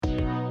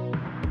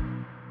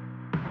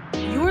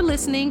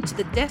listening to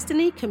the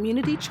Destiny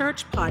Community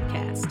Church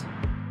podcast.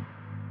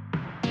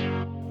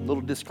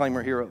 Little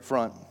disclaimer here up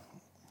front.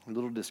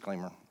 Little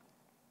disclaimer.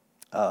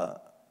 I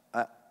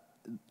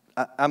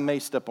may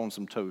step on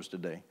some toes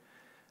today,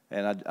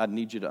 and I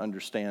need you to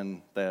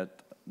understand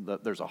that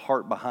there's a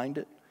heart behind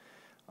it.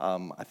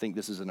 I think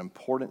this is an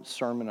important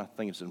sermon. I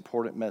think it's an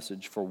important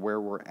message for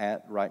where we're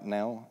at right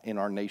now in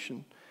our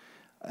nation.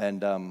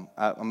 And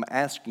I'm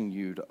asking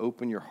you to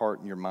open your heart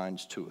and your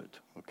minds to it,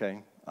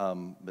 okay?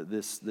 But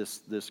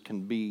this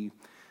can be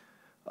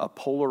a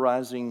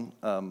polarizing,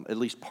 at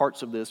least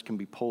parts of this can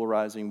be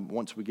polarizing.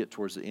 Once we get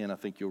towards the end, I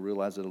think you'll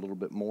realize it a little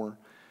bit more.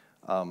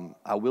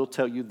 I will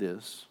tell you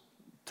this,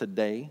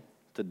 today,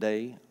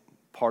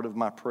 part of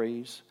my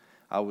praise,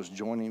 with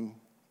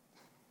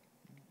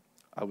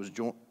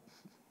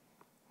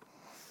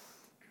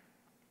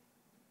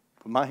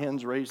my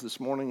hands raised this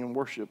morning in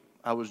worship,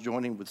 I was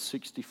joining with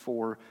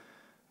 64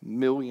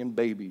 million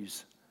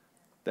babies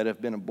that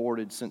have been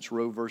aborted since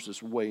Roe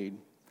versus Wade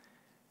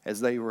as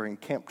they were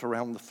encamped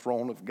around the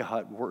throne of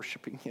God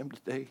worshiping Him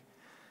today.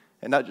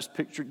 And I just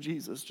pictured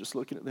Jesus just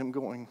looking at them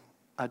going,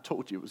 I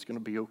told you it was going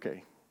to be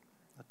okay.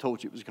 I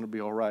told you it was going to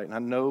be all right. And I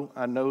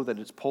know that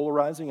it's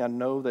polarizing. I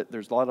know that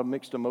there's a lot of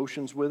mixed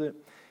emotions with it.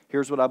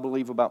 Here's what I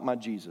believe about my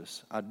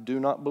Jesus. I do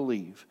not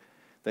believe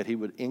that He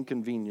would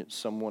inconvenience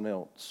someone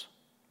else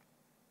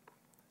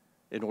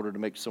in order to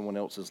make someone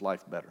else's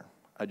life better.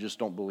 I just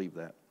don't believe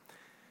that.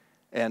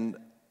 And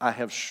I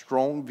have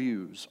strong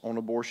views on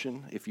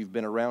abortion. If you've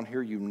been around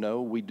here, you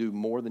know we do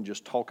more than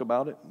just talk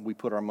about it. We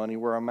put our money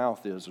where our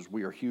mouth is, as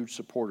we are huge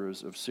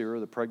supporters of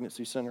CIRA, the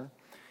pregnancy center.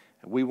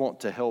 We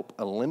want to help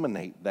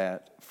eliminate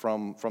that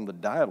from the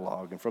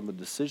dialogue and from the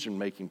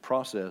decision-making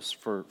process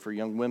for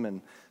young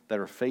women that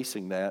are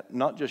facing that.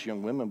 Not just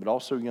young women, but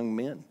also young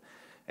men.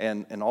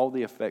 And all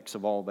the effects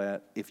of all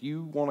that. If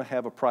you want to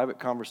have a private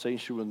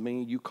conversation with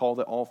me, you call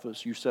the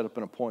office, you set up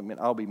an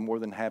appointment, I'll be more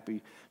than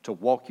happy to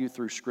walk you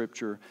through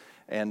Scripture.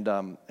 And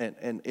I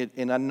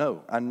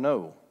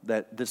know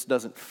that this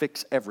doesn't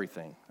fix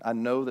everything. I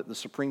know that the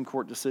Supreme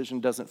Court decision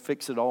doesn't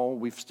fix it all.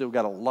 We've still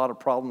got a lot of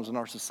problems in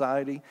our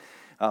society.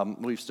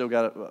 We've still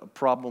got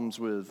problems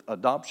with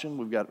adoption.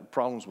 We've got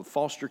problems with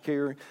foster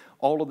care,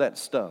 all of that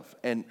stuff.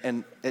 And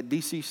at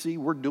DCC,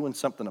 we're doing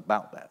something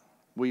about that.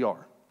 We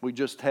are. We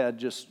just had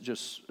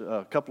just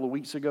a couple of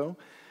weeks ago,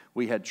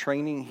 we had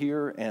training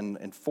here, and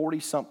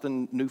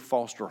 40-something new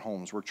foster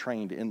homes were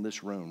trained in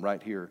this room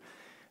right here,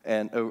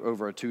 and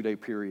over a 2-day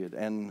period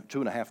and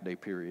 2.5-day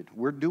period.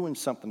 We're doing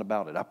something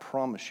about it, I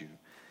promise you.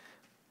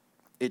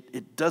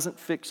 It doesn't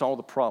fix all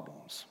the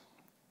problems.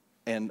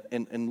 And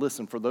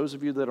listen, for those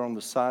of you that are on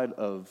the side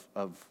of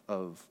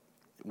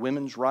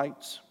women's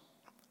rights,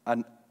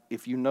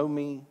 if you know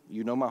me,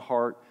 you know my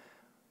heart,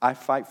 I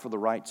fight for the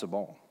rights of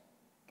all.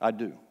 I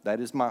do.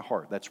 That is my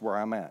heart. That's where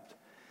I'm at.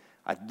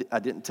 I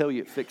didn't tell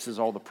you it fixes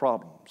all the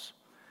problems,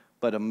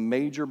 but a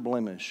major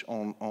blemish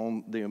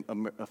on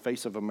the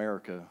face of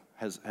America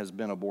has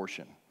been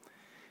abortion.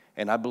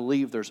 And I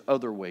believe there's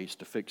other ways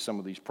to fix some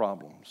of these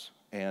problems.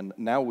 And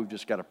now we've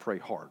just got to pray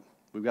hard.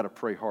 We've got to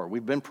pray hard.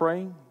 We've been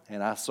praying,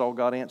 and I saw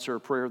God answer a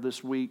prayer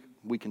this week.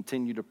 We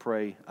continue to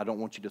pray. I don't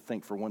want you to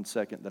think for 1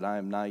 second that I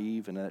am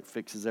naive and that it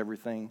fixes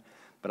everything,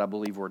 but I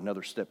believe we're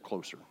another step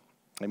closer.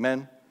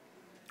 Amen?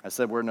 I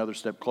said we're another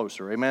step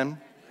closer. Amen?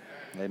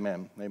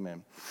 Amen.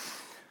 Amen.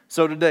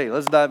 So today,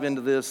 let's dive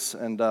into this.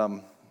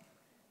 And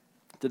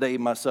today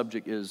my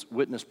subject is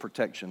witness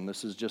protection.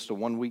 This is just a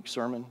 1-week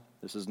sermon.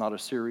 This is not a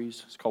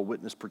series. It's called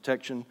Witness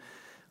Protection.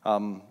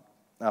 I'm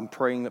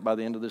praying that by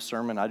the end of this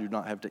sermon, I do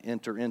not have to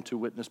enter into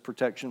witness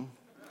protection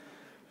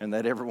and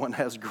that everyone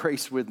has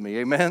grace with me.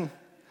 Amen?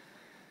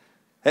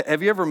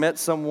 Have you ever met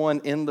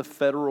someone in the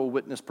federal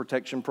witness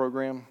protection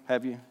program?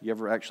 Have you? You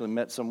ever actually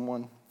met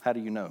someone? How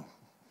do you know?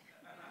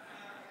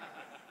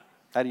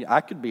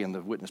 I could be in the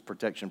witness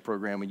protection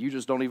program and you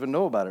just don't even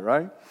know about it,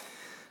 right?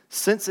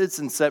 Since its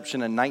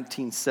inception in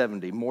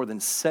 1970, more than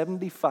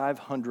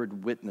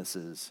 7,500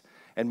 witnesses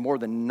and more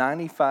than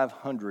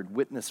 9,500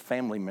 witness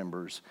family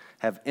members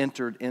have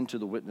entered into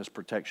the witness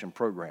protection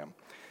program.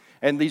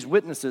 And these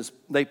witnesses,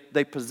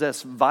 they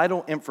possess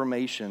vital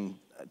information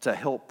to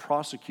help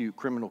prosecute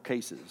criminal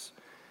cases.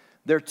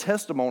 Their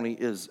testimony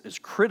is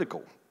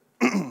critical.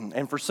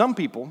 And for some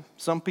people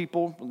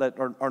that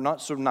are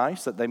not so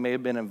nice, that they may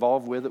have been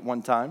involved with at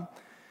one time,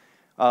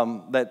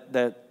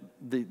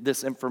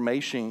 this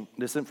information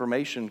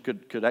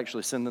could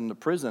actually send them to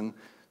prison.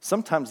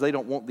 Sometimes they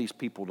don't want these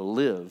people to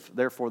live.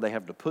 Therefore, they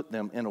have to put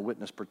them in a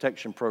witness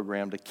protection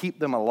program to keep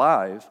them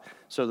alive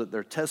so that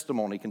their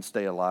testimony can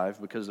stay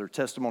alive, because their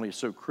testimony is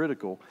so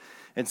critical.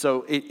 And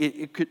so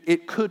it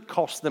could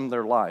cost them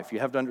their life. You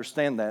have to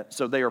understand that.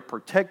 So they are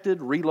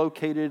protected,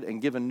 relocated,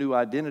 and given new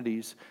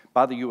identities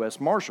by the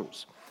U.S.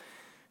 Marshals.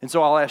 And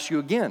so I'll ask you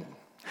again,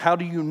 how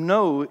do you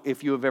know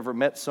if you have ever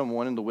met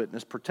someone in the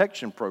witness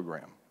protection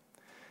program?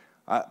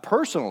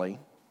 Personally,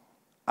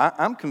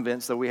 I'm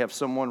convinced that we have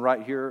someone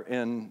right here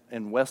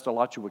in West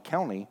Alachua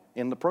County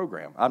in the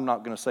program. I'm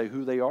not going to say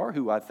who they are,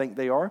 who I think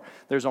they are.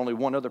 There's only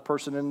one other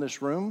person in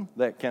this room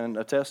that can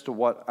attest to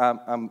what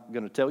I'm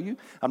going to tell you.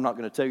 I'm not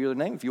going to tell you their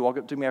name. If you walk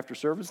up to me after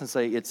service and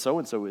say, it's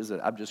so-and-so, is it?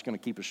 I'm just going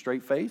to keep a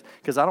straight face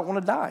because I don't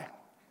want to die.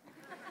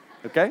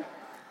 Okay?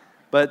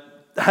 But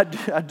I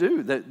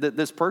do. That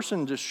this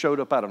person just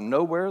showed up out of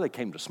nowhere. They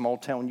came to small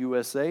town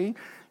USA.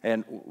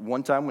 And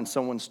one time when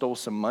someone stole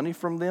some money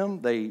from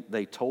them,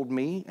 they told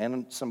me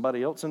and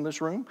somebody else in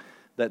this room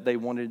that they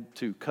wanted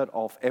to cut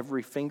off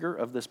every finger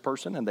of this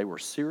person, and they were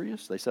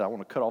serious. They said, I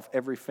want to cut off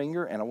every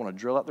finger, and I want to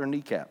drill out their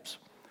kneecaps.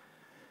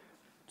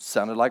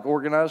 Sounded like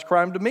organized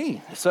crime to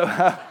me. So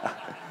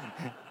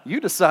you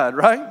decide,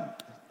 right?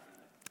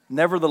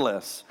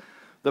 Nevertheless,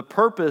 the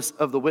purpose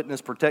of the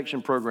Witness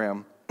Protection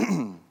Program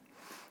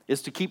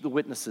is to keep the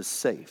witnesses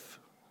safe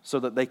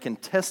so that they can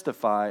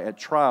testify at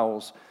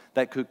trials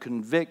that could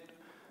convict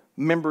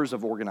members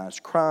of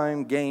organized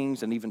crime,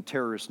 gangs, and even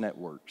terrorist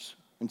networks.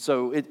 And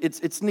so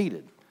it's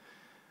needed.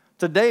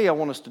 Today, I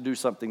want us to do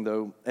something,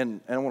 though,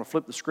 and I want to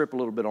flip the script a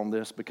little bit on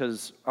this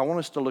because I want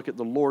us to look at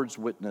the Lord's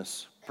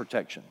witness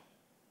protection.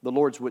 The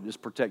Lord's witness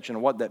protection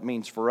and what that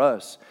means for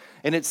us.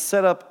 And it's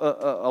set up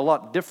a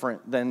lot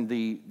different than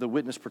the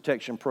witness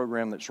protection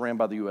program that's ran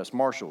by the U.S.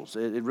 Marshals.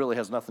 It really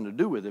has nothing to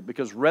do with it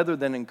because rather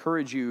than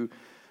encourage you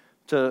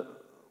to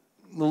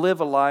live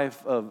a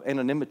life of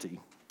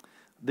anonymity,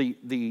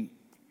 the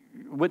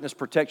witness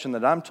protection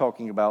that I'm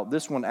talking about,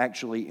 this one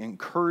actually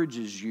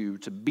encourages you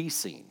to be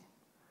seen.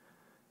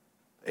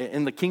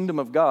 In the kingdom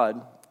of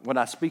God, when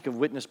I speak of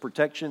witness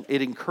protection,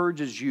 it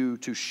encourages you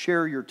to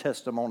share your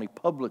testimony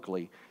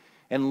publicly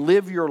and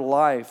live your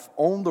life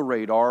on the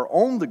radar,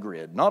 on the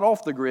grid, not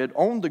off the grid,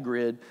 on the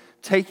grid,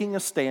 taking a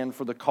stand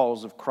for the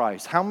cause of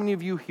Christ. How many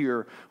of you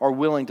here are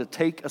willing to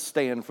take a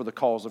stand for the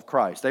cause of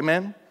Christ?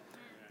 Amen?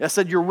 I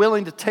said you're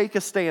willing to take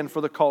a stand for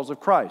the cause of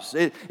Christ.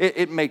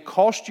 It may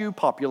cost you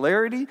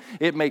popularity.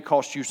 It may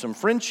cost you some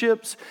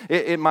friendships.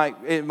 It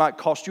might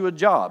cost you a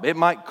job. It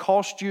might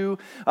cost you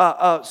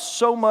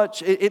so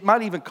much. It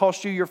might even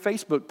cost you your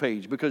Facebook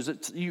page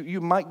because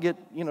you might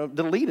get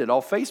deleted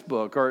off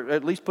Facebook or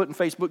at least put in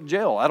Facebook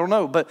jail. I don't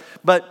know, but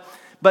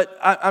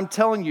I'm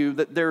telling you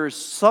that there is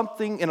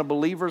something in a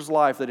believer's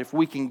life that if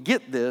we can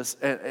get this,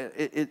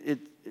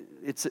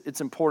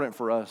 it's important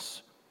for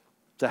us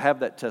to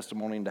have that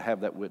testimony and to have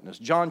that witness.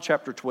 John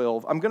chapter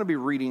 12. I'm going to be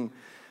reading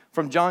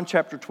from John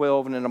chapter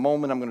 12, and in a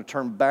moment I'm going to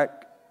turn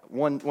back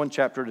one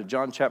chapter to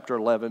John chapter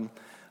 11.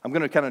 I'm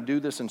going to kind of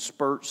do this in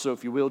spurts, so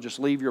if you will, just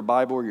leave your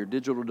Bible or your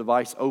digital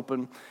device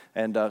open,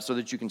 and so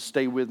that you can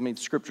stay with me.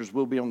 The scriptures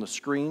will be on the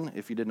screen.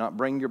 If you did not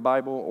bring your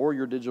Bible or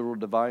your digital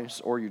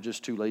device, or you're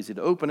just too lazy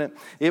to open it,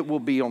 it will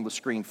be on the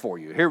screen for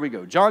you. Here we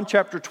go. John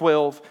chapter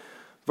 12,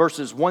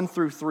 verses 1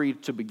 through 3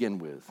 to begin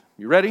with.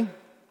 You ready?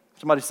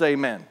 Somebody say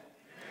amen.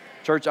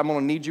 Church, I'm going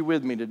to need you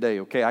with me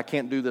today, okay? I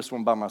can't do this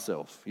one by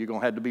myself. You're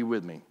going to have to be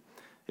with me.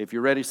 If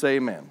you're ready, say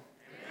amen.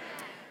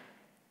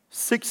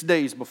 6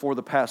 days before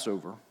the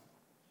Passover,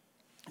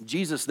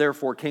 Jesus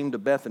therefore came to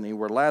Bethany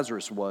where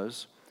Lazarus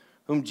was,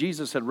 whom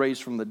Jesus had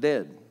raised from the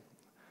dead.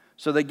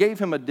 So they gave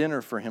him a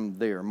dinner for him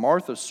there.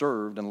 Martha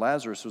served, and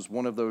Lazarus was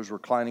one of those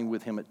reclining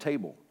with him at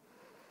table.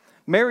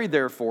 Mary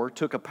therefore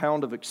took a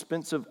pound of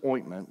expensive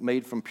ointment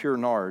made from pure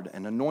nard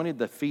and anointed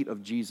the feet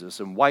of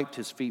Jesus and wiped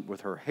his feet with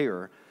her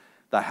hair.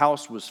 The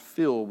house was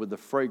filled with the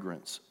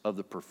fragrance of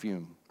the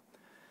perfume.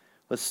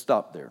 Let's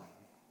stop there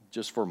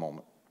just for a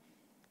moment.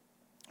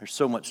 There's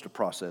so much to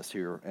process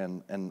here,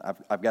 and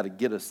I've got to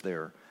get us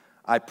there.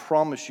 I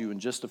promise you in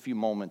just a few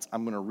moments,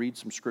 I'm going to read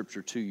some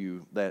scripture to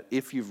you that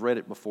if you've read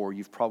it before,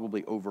 you've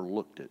probably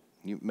overlooked it.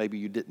 Maybe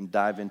you didn't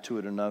dive into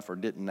it enough or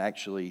didn't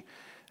actually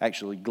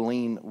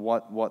glean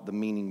what the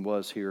meaning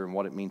was here and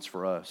what it means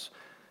for us.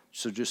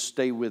 So just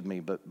stay with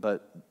me,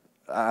 but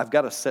I've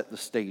got to set the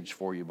stage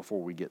for you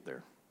before we get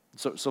there.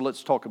 So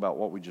let's talk about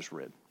what we just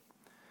read.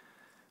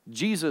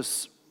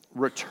 Jesus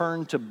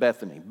returned to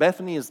Bethany.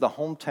 Bethany is the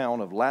hometown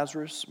of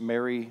Lazarus,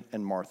 Mary,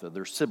 and Martha.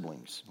 They're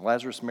siblings.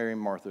 Lazarus, Mary, and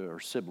Martha are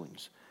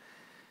siblings.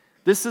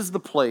 This is the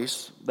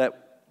place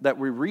that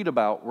we read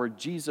about where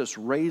Jesus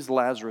raised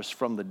Lazarus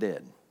from the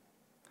dead.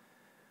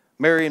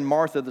 Mary and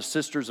Martha, the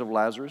sisters of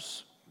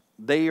Lazarus,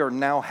 they are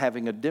now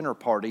having a dinner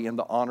party in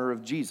the honor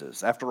of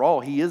Jesus. After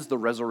all, he is the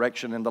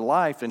resurrection and the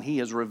life, and he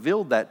has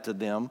revealed that to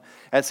them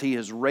as he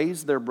has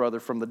raised their brother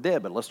from the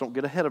dead. But let's don't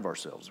get ahead of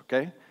ourselves,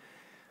 okay?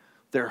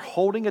 They're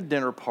holding a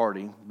dinner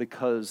party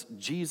because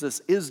Jesus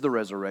is the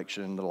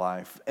resurrection and the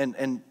life.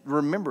 And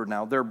remember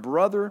now, their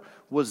brother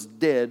was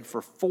dead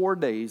for 4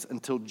 days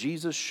until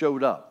Jesus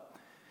showed up.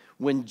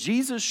 When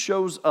Jesus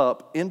shows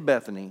up in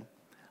Bethany,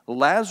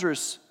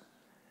 Lazarus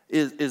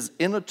is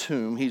in a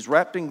tomb. He's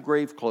wrapped in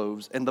grave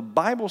clothes. And the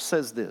Bible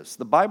says this.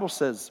 The Bible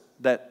says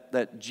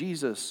that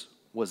Jesus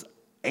was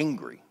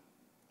angry.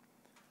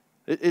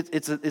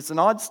 It's an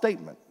odd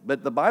statement,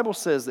 but the Bible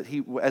says that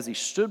as he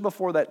stood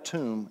before that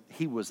tomb,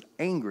 he was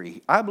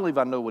angry. I believe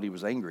I know what he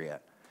was angry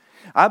at.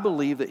 I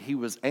believe that he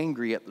was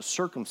angry at the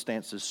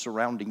circumstances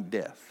surrounding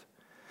death.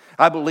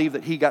 I believe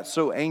that he got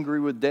so angry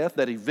with death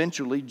that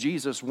eventually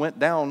Jesus went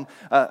down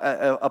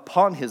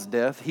upon his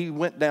death. He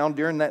went down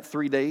during that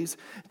 3 days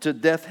to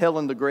death, hell,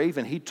 and the grave,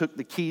 and he took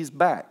the keys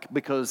back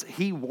because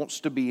he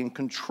wants to be in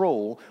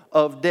control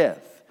of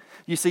death.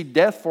 You see,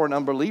 death for an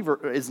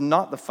unbeliever is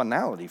not the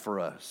finality for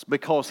us.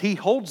 Because he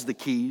holds the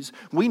keys,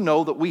 we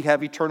know that we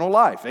have eternal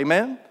life.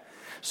 Amen?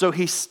 So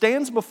he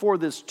stands before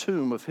this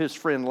tomb of his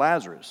friend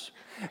Lazarus.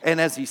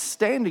 And as he's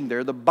standing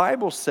there, the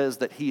Bible says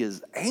that he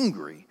is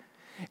angry.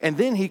 And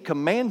then he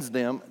commands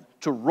them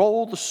to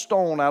roll the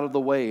stone out of the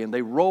way, and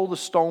they roll the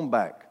stone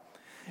back.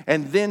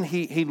 And then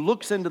he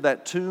looks into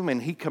that tomb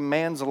and he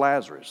commands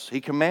Lazarus. He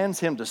commands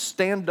him to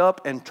stand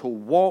up and to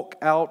walk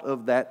out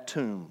of that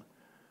tomb.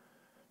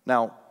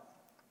 Now,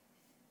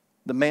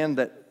 the man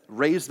that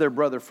raised their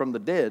brother from the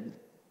dead,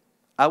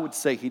 I would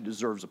say he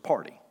deserves a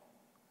party.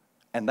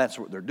 And that's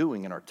what they're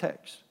doing in our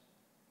text.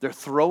 They're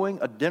throwing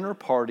a dinner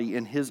party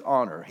in his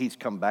honor. He's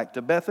come back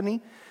to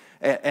Bethany.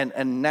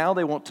 And now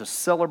they want to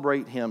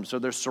celebrate him. So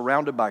they're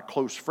surrounded by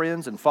close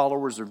friends and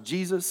followers of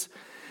Jesus.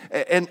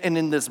 And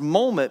in this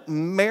moment,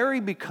 Mary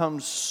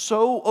becomes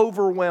so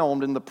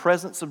overwhelmed in the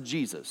presence of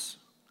Jesus,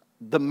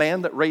 the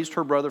man that raised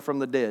her brother from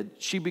the dead.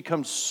 She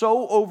becomes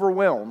so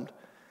overwhelmed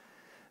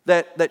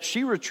that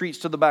she retreats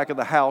to the back of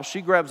the house.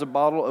 She grabs a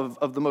bottle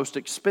of the most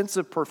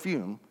expensive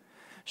perfume.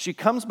 She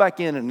comes back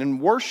in, and in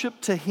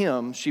worship to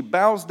him, she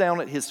bows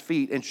down at his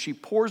feet and she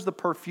pours the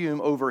perfume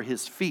over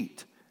his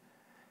feet.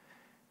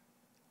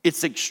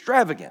 It's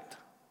extravagant.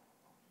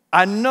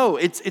 I know,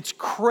 it's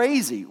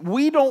crazy.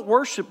 We don't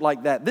worship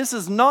like that. This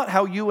is not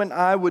how you and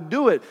I would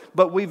do it,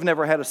 but we've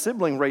never had a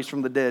sibling raised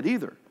from the dead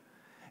either.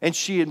 And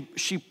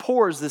she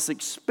pours this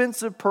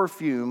expensive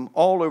perfume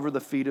all over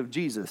the feet of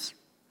Jesus.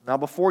 Now,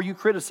 before you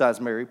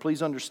criticize Mary,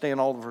 please understand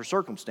all of her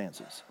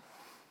circumstances.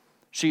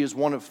 She is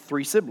one of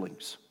 3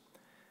 siblings.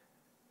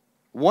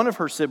 One of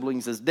her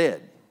siblings is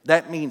dead.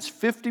 That means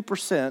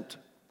 50%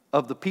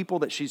 of the people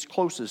that she's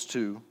closest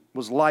to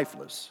was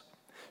lifeless.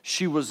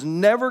 She was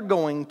never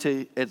going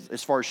to,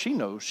 as far as she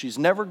knows, she's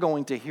never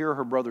going to hear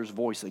her brother's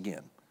voice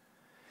again.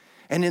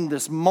 And in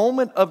this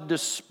moment of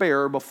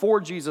despair,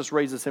 before Jesus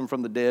raises him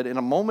from the dead, in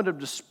a moment of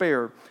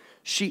despair,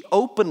 she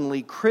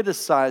openly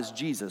criticized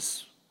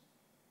Jesus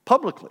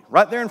publicly,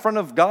 right there in front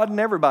of God and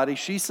everybody.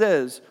 She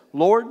says,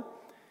 Lord,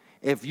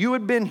 if you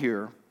had been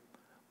here,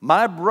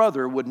 my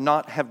brother would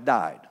not have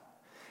died.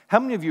 How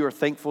many of you are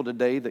thankful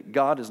today that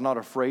God is not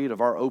afraid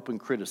of our open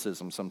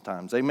criticism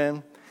sometimes?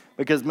 Amen?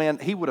 Because, man,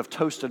 he would have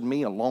toasted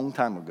me a long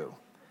time ago.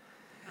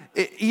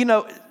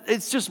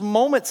 It's just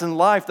moments in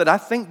life that I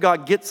think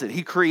God gets it.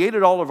 He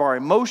created all of our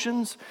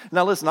emotions.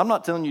 Now, listen, I'm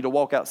not telling you to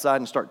walk outside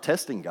and start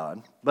testing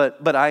God,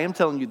 but I am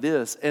telling you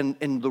this.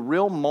 In the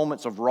real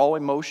moments of raw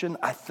emotion,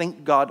 I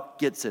think God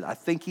gets it. I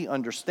think he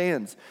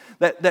understands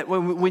that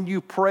when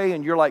you pray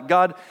and you're like,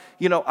 God,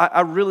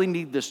 I really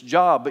need this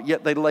job, but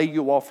yet they lay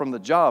you off from the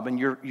job, and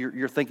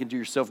you're thinking to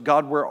yourself,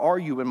 God, where are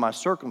you in my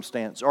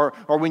circumstance? Or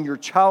when your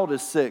child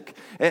is sick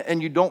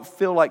and you don't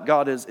feel like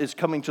God is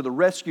coming to the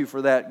rescue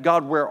for that,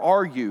 God, where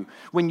are you?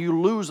 When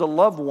you lose a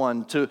loved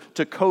one to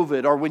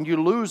COVID, or when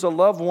you lose a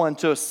loved one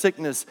to a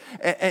sickness,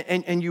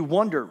 and you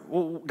wonder,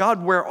 well,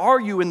 God, where are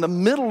you in the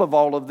middle of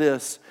all of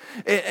this?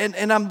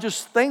 And I'm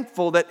just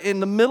thankful that in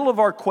the middle of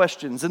our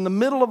questions, in the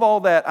middle of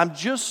all that, I'm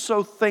just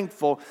so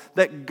thankful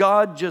that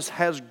God just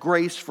has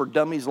grace for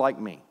dummies like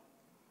me.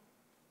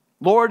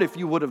 Lord, if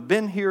you would have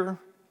been here,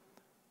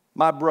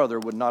 my brother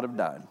would not have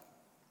died.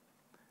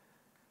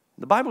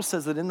 The Bible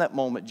says that in that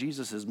moment,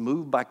 Jesus is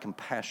moved by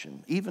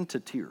compassion, even to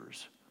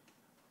tears.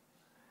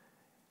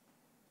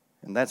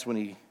 And that's when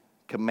he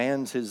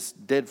commands his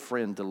dead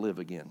friend to live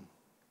again.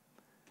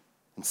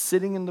 And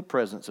sitting in the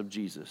presence of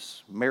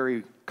Jesus,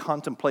 Mary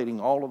contemplating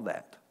all of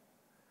that,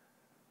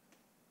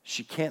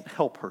 she can't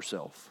help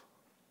herself.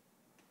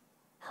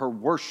 Her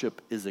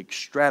worship is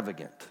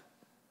extravagant,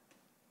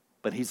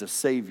 but he's a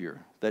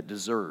Savior that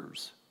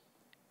deserves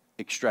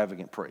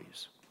extravagant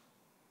praise.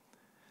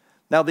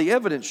 Now, the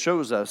evidence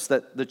shows us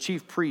that the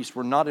chief priests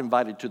were not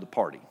invited to the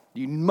party.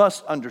 You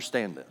must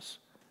understand this.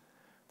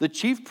 The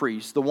chief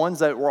priests, the ones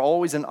that were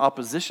always in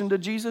opposition to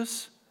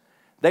Jesus,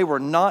 they were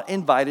not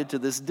invited to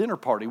this dinner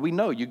party. We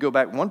know, you go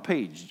back one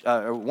page,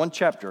 one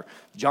chapter,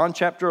 John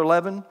chapter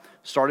 11,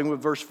 starting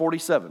with verse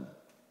 47.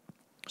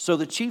 So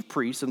the chief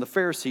priests and the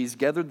Pharisees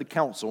gathered the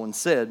council and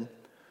said,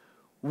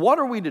 "What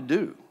are we to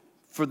do?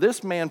 For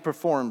this man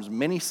performs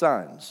many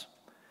signs.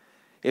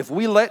 If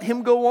we let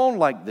him go on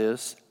like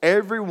this,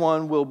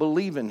 everyone will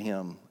believe in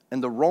him,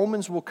 and the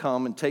Romans will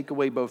come and take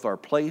away both our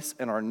place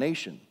and our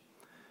nation."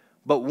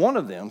 But one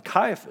of them,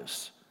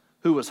 Caiaphas,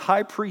 who was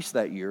high priest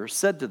that year,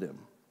 said to them,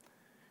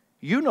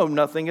 "You know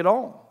nothing at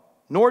all,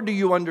 nor do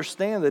you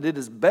understand that it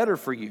is better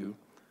for you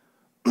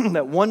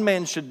that one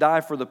man should die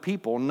for the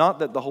people, not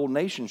that the whole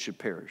nation should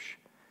perish."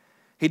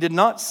 He did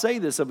not say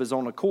this of his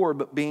own accord,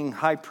 but being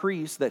high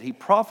priest, that he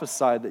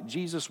prophesied that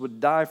Jesus would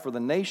die for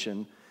the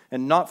nation,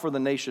 and not for the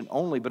nation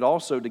only, but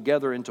also to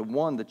gather into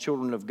one the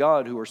children of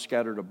God who are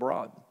scattered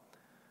abroad.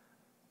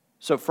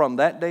 So from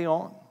that day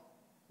on,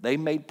 They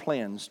made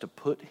plans to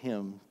put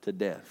him to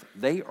death.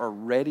 They are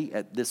ready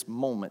at this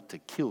moment to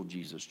kill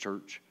Jesus,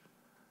 church.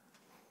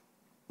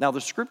 Now, the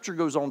scripture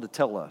goes on to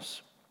tell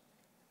us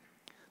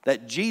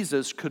that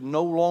Jesus could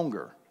no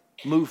longer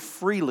move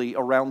freely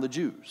around the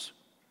Jews.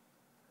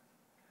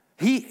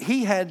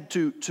 He had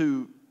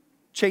to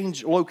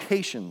change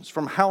locations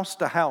from house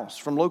to house,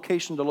 from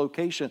location to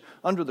location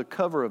under the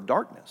cover of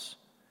darkness.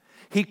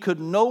 He could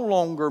no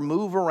longer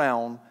move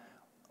around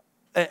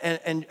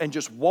and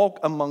just walk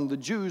among the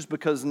Jews,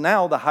 because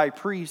now the high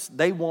priests,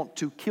 they want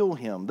to kill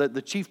him.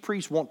 The chief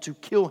priests want to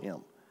kill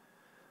him.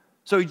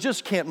 So he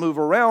just can't move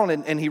around,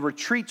 and he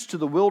retreats to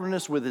the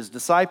wilderness with his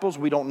disciples.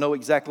 We don't know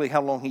exactly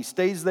how long he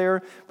stays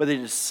there, but it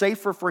is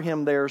safer for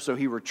him there, so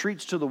he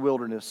retreats to the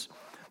wilderness.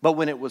 But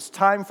when it was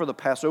time for the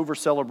Passover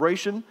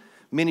celebration,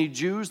 many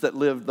Jews that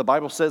lived, the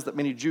Bible says that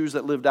many Jews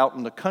that lived out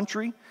in the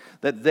country,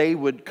 that they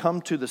would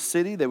come to the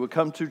city, they would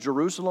come to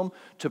Jerusalem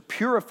to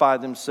purify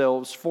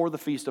themselves for the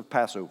feast of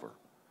Passover.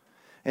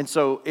 And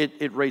so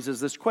it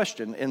raises this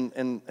question,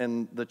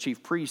 and the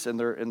chief priests and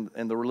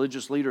the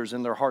religious leaders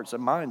in their hearts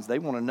and minds, they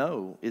want to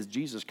know, is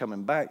Jesus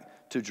coming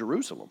back to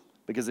Jerusalem?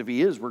 Because if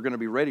he is, we're going to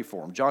be ready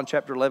for him. John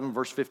chapter 11,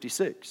 verse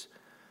 56.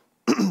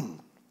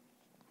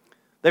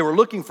 They were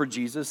looking for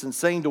Jesus and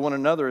saying to one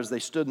another as they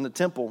stood in the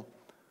temple,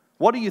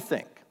 "What do you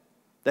think?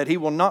 That he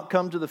will not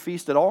come to the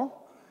feast at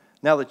all?"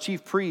 Now the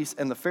chief priests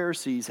and the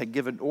Pharisees had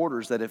given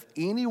orders that if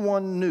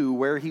anyone knew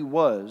where he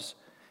was,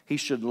 he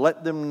should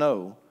let them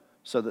know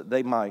so that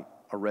they might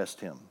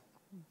arrest him.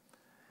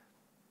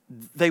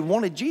 They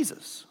wanted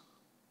Jesus.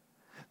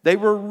 They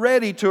were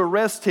ready to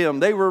arrest him.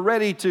 They were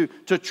ready to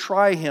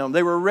try him.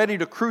 They were ready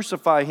to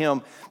crucify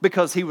him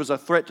because he was a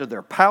threat to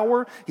their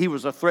power, he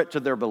was a threat to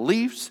their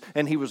beliefs,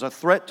 and he was a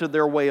threat to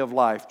their way of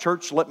life.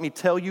 Church, let me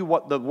tell you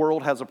what the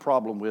world has a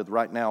problem with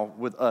right now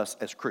with us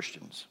as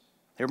Christians.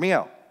 Hear me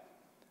out.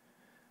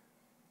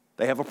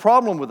 They have a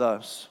problem with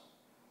us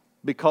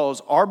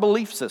because our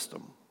belief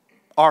system,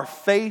 our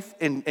faith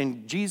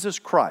in Jesus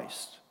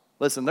Christ.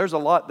 Listen, there's a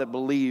lot that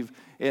believe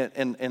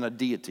in a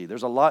deity.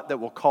 There's a lot that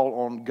will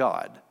call on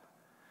God.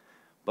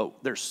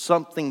 But there's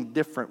something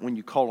different when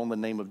you call on the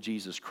name of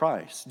Jesus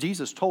Christ.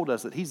 Jesus told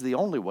us that he's the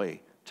only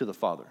way to the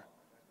Father.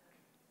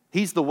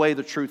 He's the way,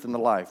 the truth, and the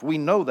life. We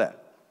know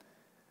that.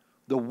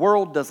 The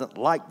world doesn't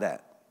like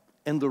that.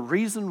 And the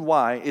reason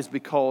why is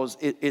because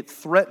it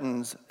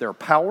threatens their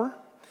power,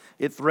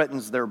 it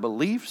threatens their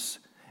beliefs,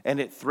 and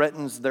it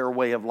threatens their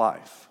way of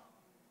life.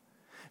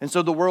 And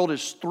so the world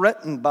is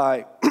threatened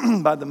by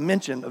the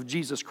mention of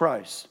Jesus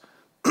Christ.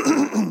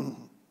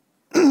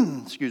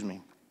 Excuse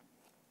me.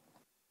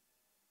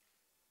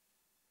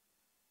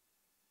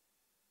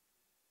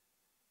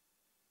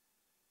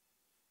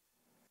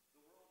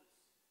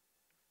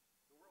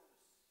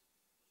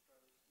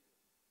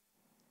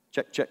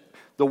 Check.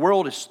 The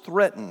world is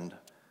threatened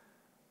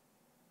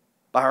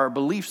by our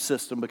belief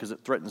system because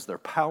it threatens their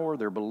power,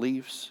 their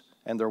beliefs,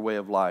 and their way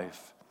of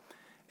life.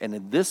 And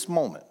in this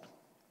moment,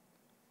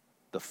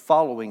 the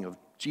following of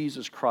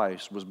Jesus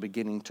Christ was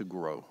beginning to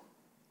grow.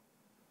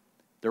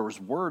 There was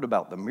word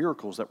about the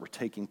miracles that were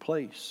taking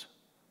place.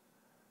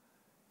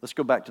 Let's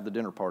go back to the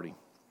dinner party.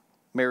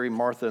 Mary,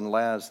 Martha, and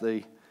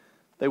Lazarus,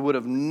 they would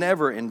have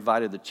never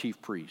invited the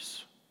chief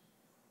priests.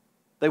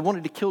 They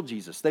wanted to kill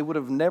Jesus. They would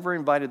have never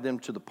invited them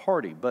to the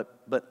party, but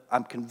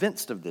I'm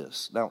convinced of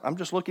this. Now, I'm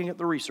just looking at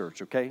the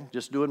research, okay?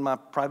 Just doing my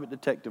private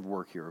detective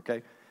work here,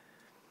 okay?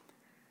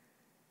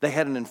 They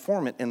had an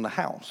informant in the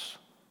house.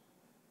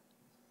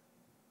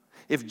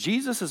 If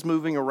Jesus is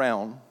moving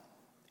around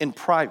in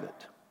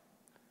private,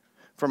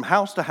 from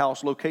house to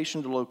house,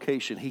 location to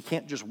location, he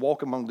can't just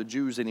walk among the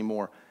Jews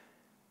anymore.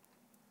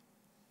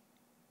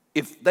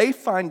 If they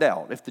find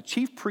out, if the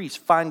chief priests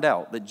find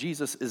out that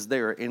Jesus is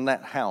there in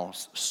that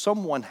house,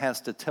 someone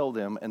has to tell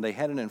them, and they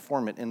had an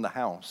informant in the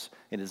house,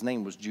 and his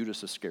name was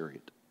Judas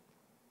Iscariot.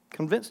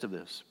 Convinced of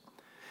this.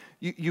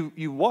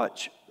 You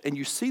watch, and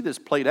you see this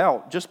played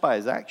out just by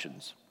his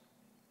actions.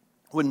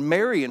 When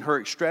Mary in her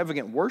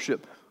extravagant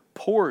worship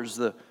pours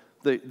the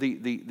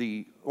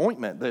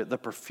ointment, the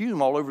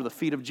perfume all over the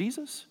feet of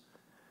Jesus,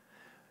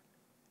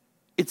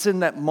 it's in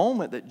that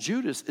moment that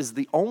Judas is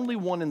the only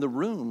one in the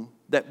room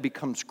that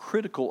becomes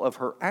critical of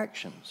her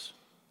actions.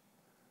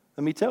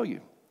 Let me tell you,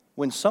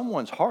 when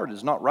someone's heart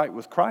is not right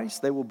with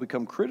Christ, they will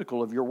become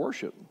critical of your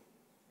worship.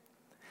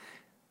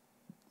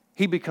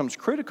 He becomes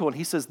critical and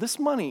he says, this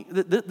money,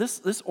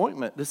 this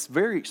ointment, this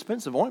very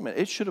expensive ointment,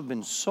 it should have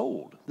been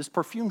sold. This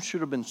perfume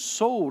should have been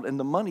sold and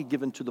the money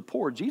given to the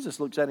poor. Jesus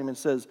looks at him and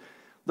says,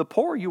 the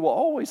poor you will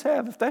always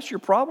have. If that's your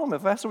problem,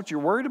 if that's what you're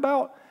worried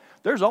about,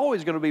 there's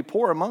always going to be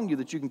poor among you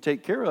that you can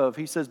take care of.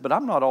 He says, but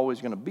I'm not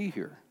always going to be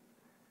here.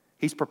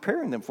 He's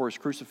preparing them for his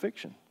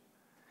crucifixion.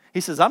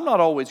 He says, I'm not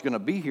always going to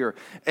be here.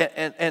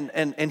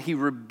 And he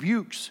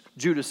rebukes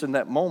Judas in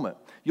that moment.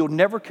 You'll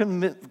never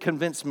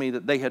convince me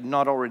that they had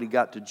not already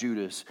got to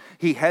Judas.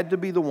 He had to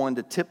be the one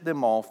to tip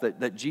them off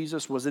that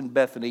Jesus was in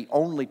Bethany,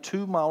 only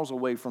 2 miles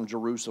away from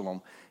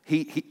Jerusalem.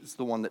 He's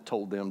the one that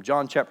told them.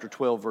 John chapter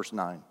 12, verse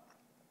 9.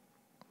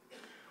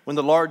 When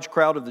the large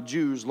crowd of the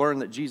Jews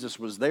learned that Jesus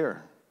was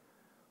there,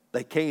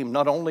 They came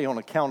not only on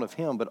account of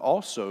him, but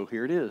also,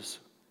 here it is,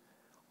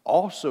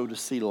 also to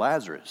see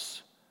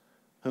Lazarus,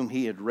 whom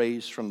he had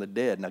raised from the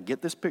dead. Now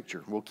get this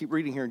picture. We'll keep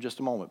reading here in just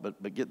a moment,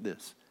 but get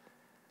this.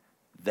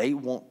 They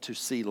want to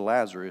see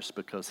Lazarus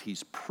because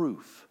he's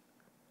proof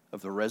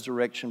of the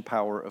resurrection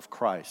power of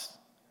Christ.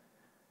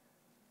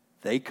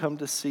 They come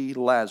to see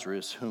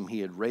Lazarus, whom he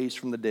had raised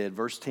from the dead.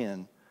 Verse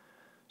 10,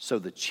 so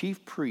the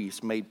chief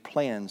priests made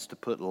plans to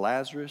put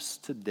Lazarus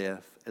to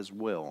death as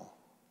well.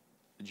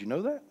 Did you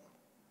know that?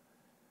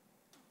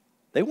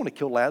 They want to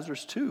kill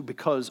Lazarus too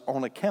because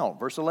on account,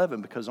 verse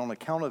 11, because on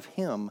account of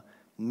him,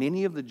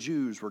 many of the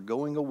Jews were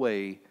going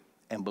away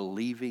and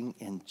believing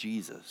in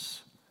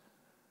Jesus.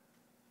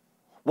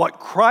 What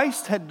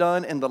Christ had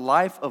done in the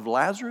life of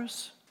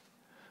Lazarus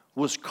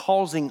was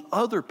causing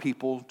other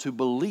people to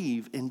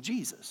believe in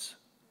Jesus.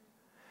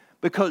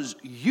 Because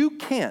you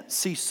can't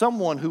see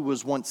someone who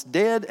was once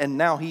dead and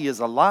now he is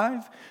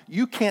alive.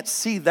 You can't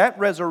see that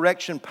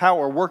resurrection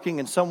power working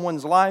in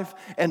someone's life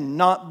and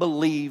not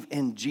believe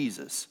in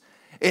Jesus.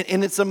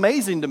 And it's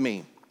amazing to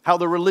me how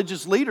the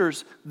religious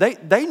leaders,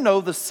 they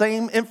know the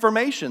same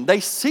information. They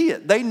see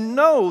it. They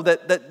know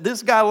that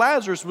this guy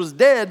Lazarus was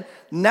dead,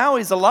 now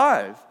he's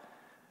alive.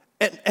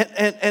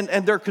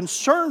 And they're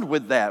concerned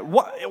with that.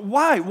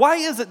 Why? Why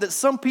is it that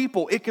some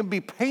people, it can be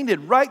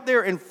painted right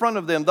there in front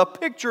of them? The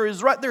picture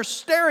is right there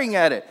staring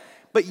at it,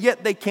 but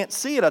yet they can't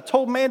see it. I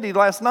told Mandy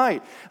last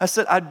night, I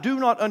said, I do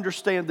not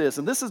understand this.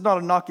 And this is not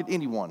a knock at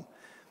anyone,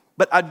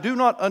 but I do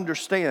not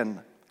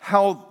understand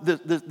how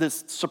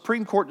this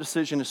Supreme Court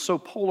decision is so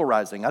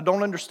polarizing. I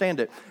don't understand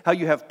it. How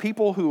you have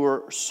people who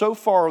are so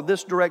far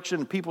this direction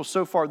and people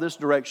so far this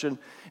direction,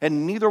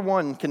 and neither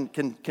one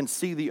can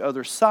see the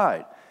other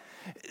side.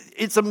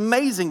 It's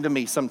amazing to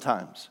me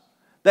sometimes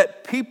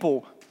that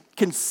people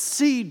can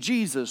see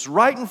Jesus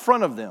right in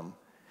front of them,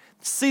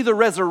 see the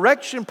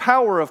resurrection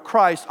power of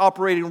Christ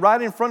operating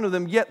right in front of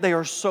them, yet they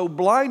are so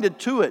blinded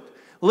to it.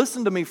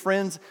 Listen to me,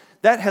 friends.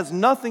 That has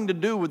nothing to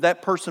do with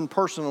that person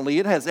personally.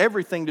 It has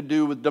everything to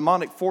do with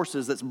demonic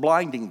forces that's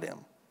blinding them.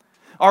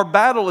 Our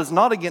battle is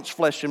not against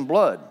flesh and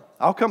blood.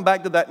 I'll come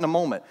back to that in a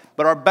moment.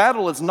 But our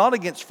battle is not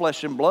against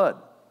flesh and blood.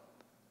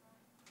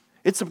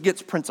 It's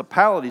against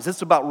principalities.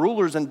 It's about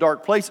rulers in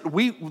dark places.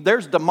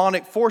 There's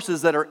demonic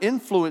forces that are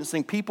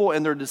influencing people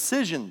and their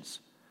decisions.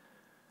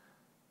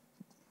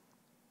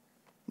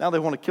 Now they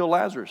want to kill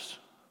Lazarus.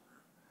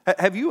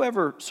 Have you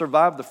ever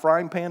survived the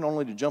frying pan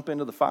only to jump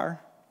into the fire?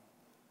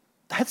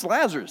 That's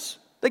Lazarus.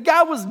 The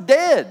guy was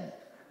dead.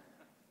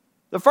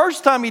 The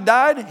first time he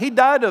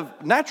died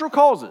of natural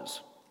causes.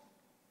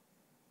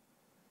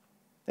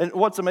 And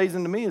what's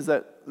amazing to me is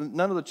that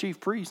none of the chief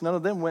priests, none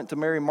of them went to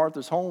Mary and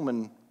Martha's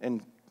home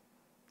and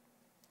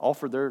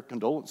offered their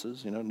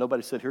condolences.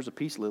 Nobody said, here's a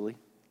peace lily.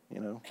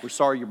 We're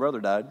sorry your brother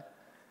died.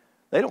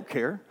 They don't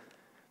care.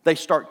 They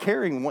start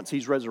caring once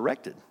he's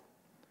resurrected.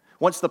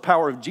 Once the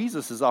power of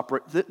Jesus is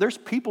operating, there's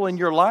people in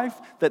your life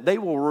that they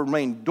will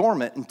remain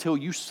dormant until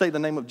you say the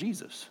name of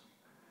Jesus.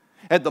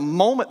 At the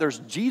moment there's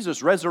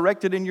Jesus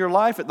resurrected in your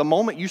life, at the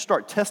moment you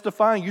start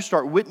testifying, you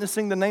start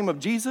witnessing the name of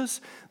Jesus,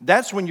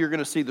 that's when you're going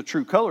to see the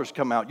true colors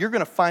come out. You're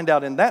going to find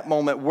out in that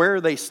moment where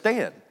they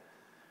stand.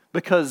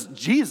 Because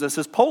Jesus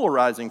is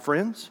polarizing,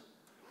 friends.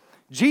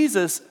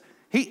 Jesus,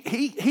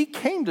 he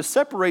came to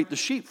separate the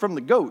sheep from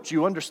the goats.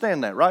 You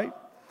understand that, right?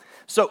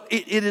 So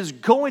it is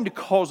going to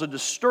cause a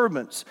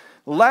disturbance.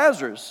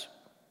 Lazarus,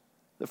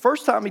 the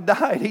first time he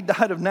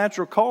died of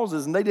natural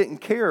causes, and they didn't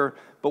care.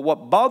 But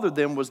what bothered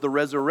them was the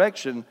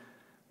resurrection,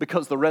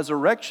 because the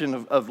resurrection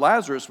of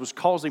Lazarus was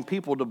causing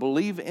people to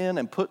believe in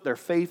and put their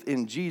faith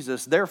in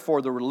Jesus.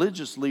 Therefore, the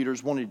religious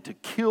leaders wanted to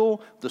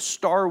kill the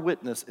star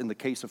witness in the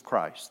case of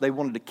Christ. They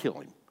wanted to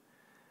kill him.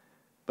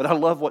 But I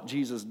love what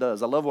Jesus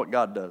does. I love what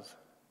God does.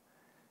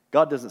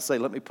 God doesn't say,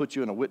 let me put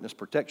you in a witness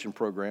protection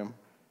program.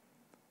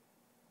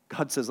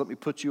 God says, let me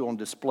put you on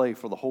display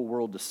for the whole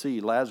world to see.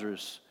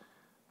 Lazarus,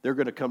 they're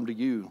going to come to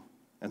you,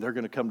 and they're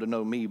going to come to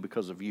know me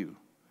because of you.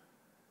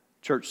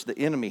 Church, the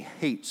enemy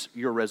hates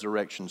your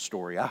resurrection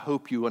story. I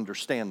hope you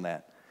understand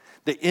that.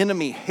 The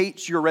enemy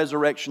hates your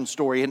resurrection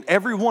story, and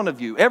every one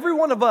of you, every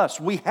one of us,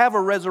 we have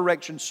a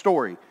resurrection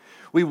story.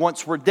 We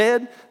once were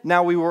dead,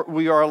 now we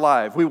are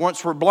alive. We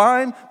once were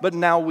blind, but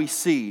now we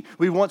see.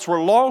 We once were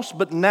lost,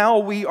 but now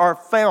we are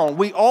found.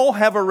 We all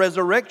have a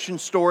resurrection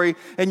story,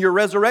 and your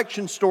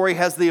resurrection story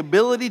has the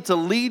ability to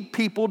lead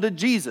people to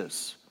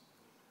Jesus.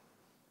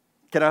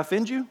 Can I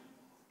offend you?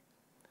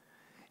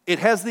 It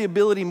has the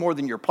ability more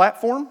than your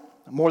platform,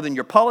 more than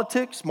your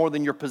politics, more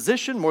than your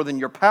position, more than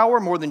your power,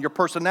 more than your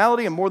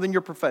personality, and more than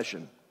your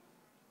profession.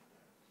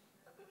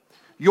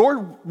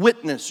 Your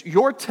witness,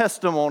 your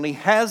testimony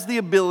has the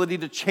ability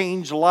to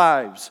change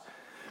lives.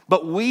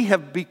 But we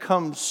have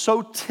become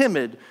so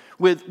timid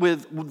with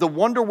the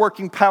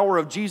wonder-working power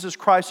of Jesus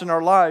Christ in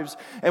our lives,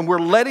 and we're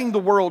letting the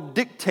world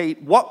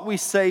dictate what we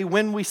say,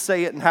 when we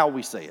say it, and how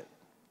we say it.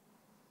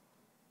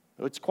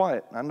 It's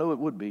quiet. I know it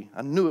would be.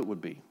 I knew it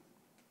would be.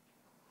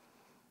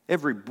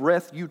 Every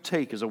breath you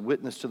take is a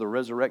witness to the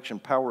resurrection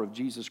power of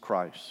Jesus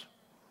Christ.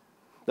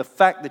 The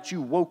fact that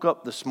you woke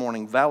up this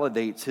morning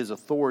validates his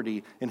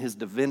authority and his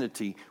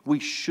divinity.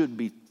 We should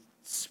be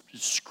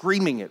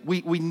screaming it.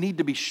 We need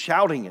to be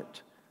shouting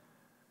it.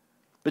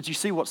 But you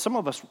see, what some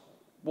of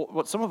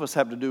us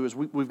have to do is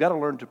we've got to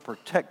learn to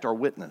protect our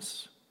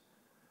witness.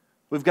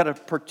 We've got to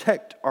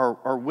protect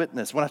our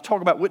witness. When I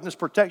talk about witness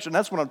protection,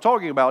 that's what I'm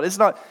talking about. It's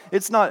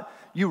not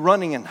you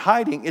running and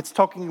hiding. It's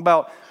talking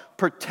about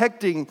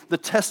protecting the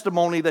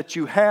testimony that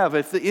you have.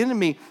 If the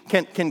enemy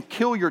can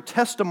kill your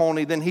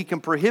testimony, then he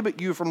can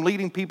prohibit you from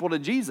leading people to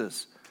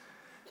Jesus.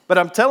 But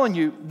I'm telling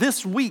you,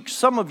 this week,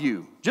 some of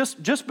you,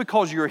 just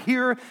because you're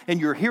here and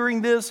you're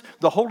hearing this,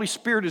 the Holy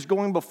Spirit is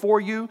going before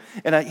you,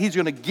 and he's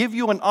going to give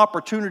you an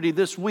opportunity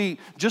this week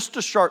just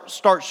to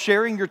start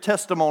sharing your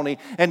testimony.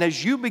 And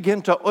as you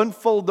begin to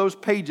unfold those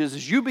pages,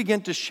 as you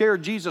begin to share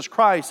Jesus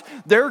Christ,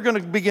 they're going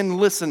to begin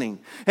listening.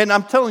 And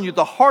I'm telling you,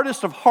 the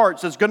hardest of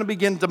hearts is going to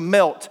begin to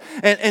melt.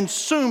 And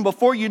soon,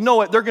 before you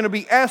know it, they're going to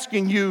be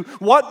asking you,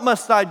 what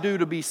must I do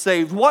to be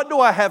saved? What do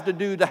I have to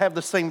do to have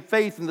the same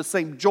faith and the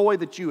same joy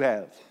that you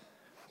have?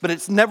 But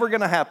it's never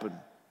going to happen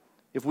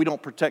if we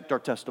don't protect our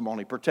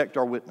testimony, protect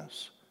our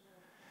witness.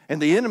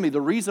 And the enemy, the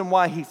reason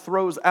why he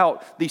throws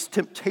out these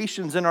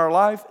temptations in our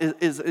life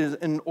is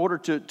in order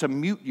to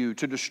mute you,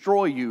 to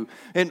destroy you,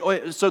 and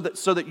so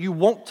that you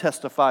won't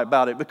testify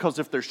about it. Because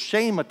if there's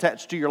shame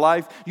attached to your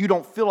life, you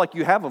don't feel like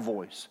you have a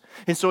voice.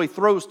 And so he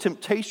throws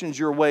temptations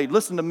your way.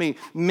 Listen to me,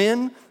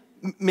 men,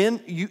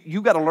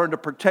 you got to learn to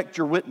protect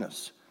your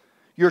witness.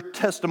 Your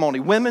testimony.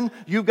 Women,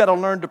 you've got to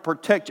learn to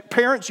protect.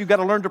 Parents, you've got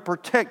to learn to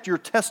protect your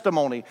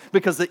testimony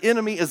because the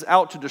enemy is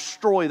out to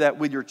destroy that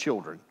with your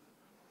children.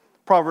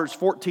 Proverbs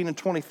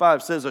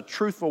 14:25 says, a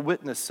truthful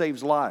witness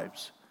saves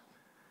lives.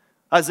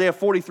 Isaiah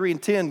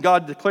 43:10,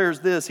 God declares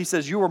this. He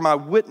says, you are my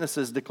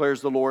witnesses,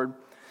 declares the Lord,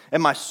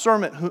 and my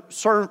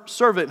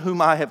servant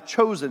whom I have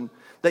chosen,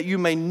 that you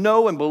may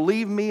know and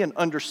believe me and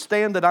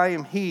understand that I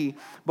am he.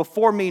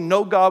 Before me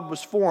no God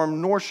was formed,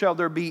 nor shall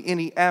there be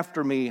any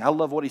after me. I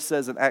love what he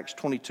says in Acts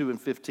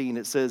 22:15.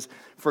 It says,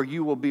 for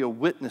you will be a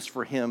witness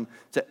for him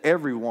to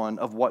everyone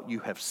of what you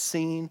have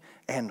seen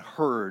and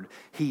heard.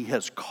 He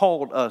has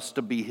called us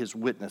to be his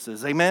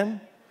witnesses.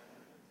 Amen?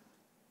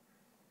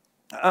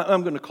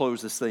 I'm going to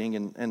close this thing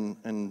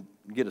and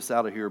get us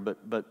out of here,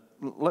 but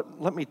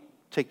let me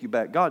take you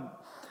back. God,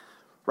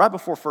 right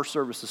before first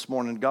service this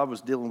morning, God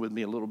was dealing with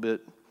me a little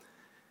bit.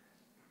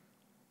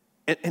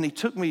 And he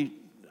took me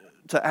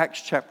to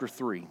Acts chapter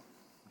 3.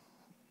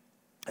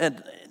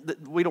 And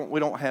we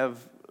don't have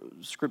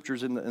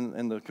scriptures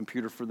in the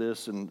computer for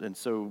this, and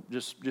so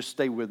just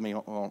stay with me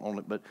on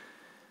it. But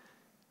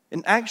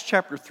in Acts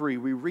chapter 3,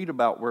 we read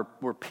about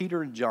where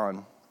Peter and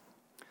John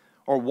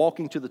are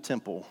walking to the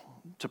temple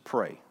to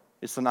pray.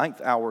 It's the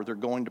 9th hour. They're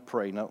going to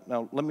pray.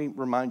 Now let me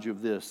remind you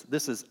of this.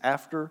 This is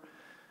after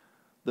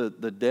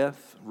the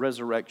death,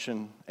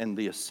 resurrection, and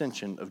the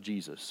ascension of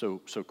Jesus.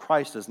 So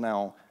Christ is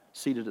now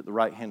seated at the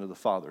right hand of the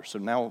Father. So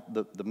now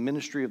the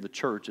ministry of the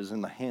church is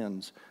in the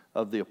hands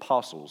of the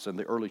apostles and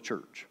the early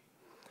church.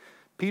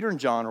 Peter and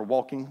John are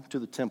walking to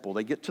the temple.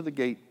 They get to the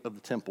gate of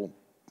the temple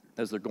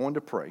as they're going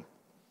to pray.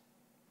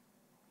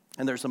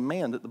 And there's a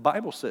man that the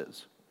Bible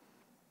says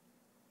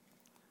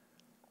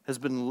has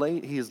been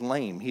laid. He is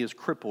lame. He is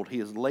crippled. He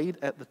is laid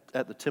at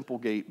the temple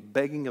gate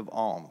begging of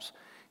alms.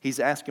 He's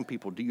asking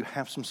people, do you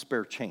have some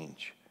spare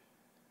change?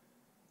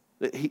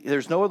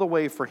 There's no other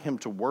way for him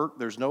to work.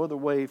 There's no other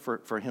way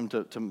for him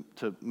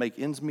to make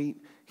ends meet.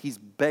 He's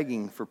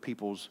begging for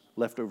people's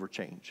leftover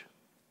change.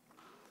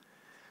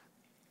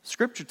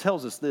 Scripture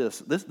tells us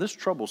this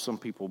troubles some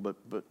people,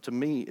 but to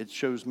me, it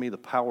shows me the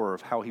power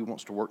of how he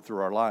wants to work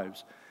through our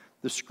lives.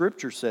 The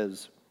Scripture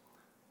says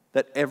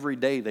that every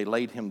day they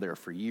laid him there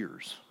for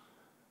years.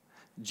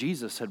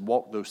 Jesus had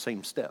walked those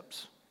same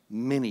steps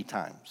many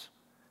times.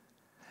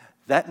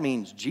 That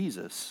means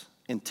Jesus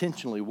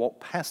intentionally walked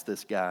past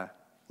this guy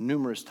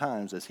numerous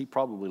times as he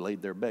probably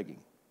laid there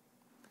begging.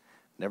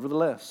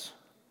 Nevertheless,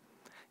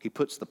 he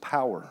puts the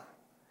power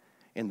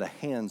in the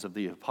hands of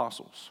the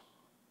apostles.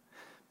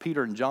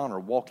 Peter and John are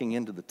walking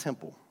into the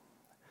temple.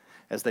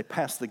 As they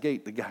pass the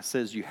gate, the guy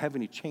says, you have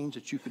any change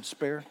that you could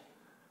spare?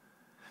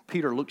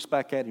 Peter looks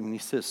back at him and he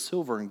says,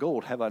 silver and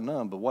gold have I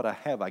none, but what I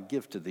have I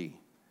give to thee.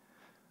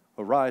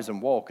 Arise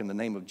and walk in the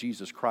name of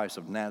Jesus Christ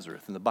of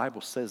Nazareth. And the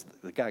Bible says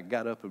that the guy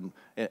got up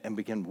and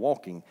began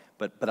walking,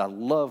 but I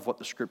love what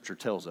the Scripture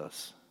tells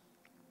us.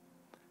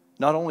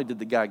 Not only did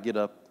the guy get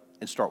up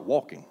and start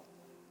walking,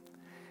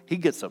 he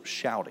gets up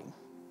shouting.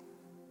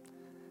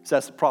 So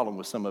that's the problem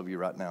with some of you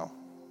right now.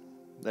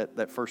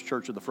 That first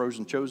church of the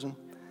frozen chosen,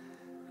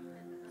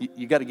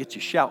 you got to get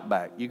your shout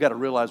back. You got to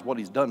realize what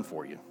he's done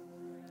for you.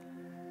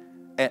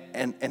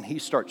 And he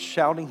starts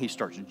shouting, he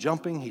starts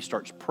jumping, he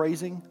starts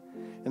praising.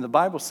 And the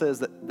Bible says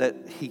that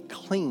he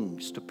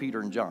clings to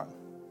Peter and John.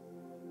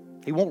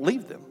 He won't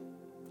leave them.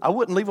 I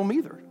wouldn't leave them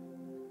either.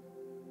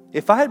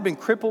 If I had been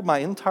crippled my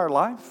entire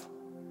life,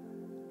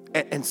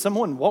 and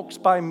someone walks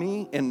by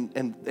me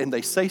and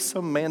they say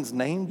some man's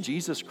name,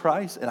 Jesus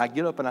Christ, and I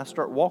get up and I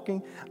start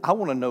walking, I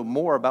want to know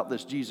more about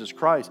this Jesus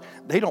Christ.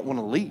 They don't want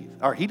to leave,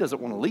 or he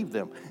doesn't want to leave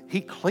them.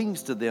 He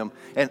clings to them,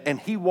 and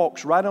he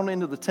walks right on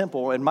into the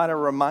temple. And might I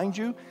remind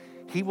you,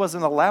 he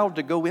wasn't allowed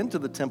to go into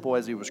the temple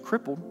as he was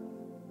crippled.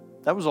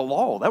 That was a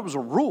law. That was a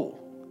rule.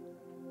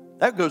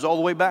 That goes all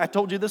the way back. I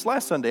told you this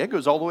last Sunday. It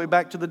goes all the way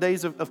back to the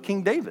days of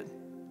King David.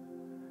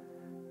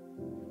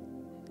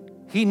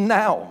 He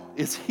now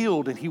is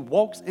healed, and he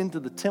walks into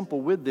the temple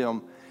with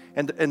them,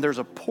 and there's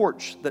a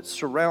porch that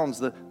surrounds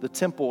the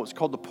temple. It's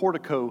called the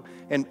portico,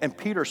 and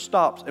Peter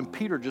stops, and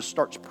Peter just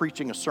starts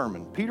preaching a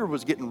sermon. Peter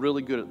was getting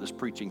really good at this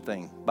preaching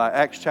thing. By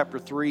Acts chapter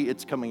 3,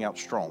 it's coming out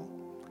strong.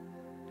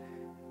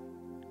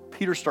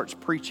 Peter starts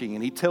preaching,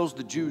 and he tells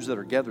the Jews that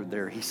are gathered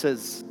there, he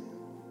says,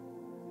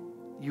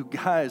 you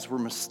guys were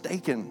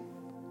mistaken.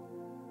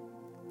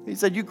 He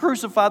said, you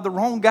crucified the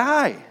wrong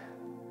guy.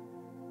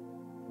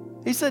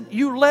 He said,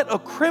 you let a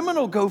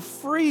criminal go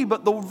free,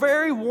 but the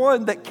very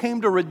one that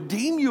came to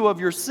redeem you of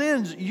your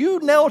sins, you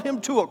nailed him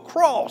to a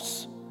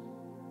cross.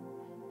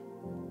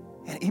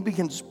 And he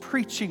begins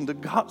preaching the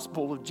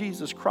gospel of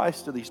Jesus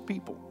Christ to these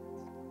people.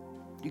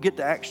 You get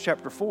to Acts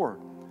chapter 4,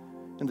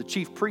 and the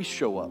chief priests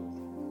show up.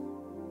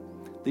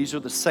 These are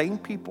the same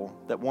people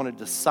that wanted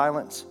to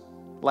silence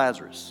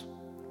Lazarus.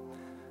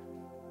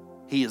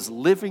 He is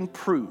living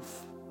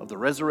proof of the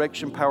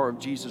resurrection power of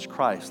Jesus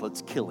Christ.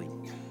 Let's kill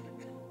him.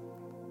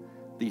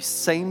 These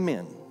same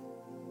men,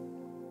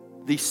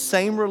 these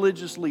same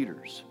religious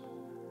leaders,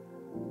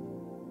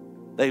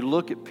 they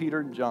look at Peter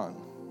and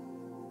John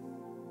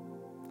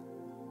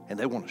and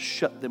they want to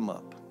shut them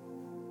up.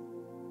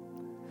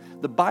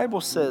 The Bible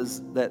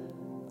says that,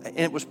 and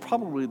it was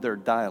probably their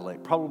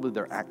dialect, probably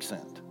their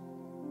accent.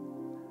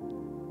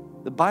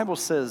 The Bible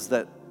says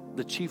that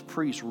the chief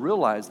priests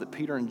realized that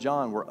Peter and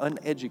John were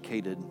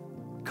uneducated,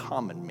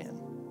 common men.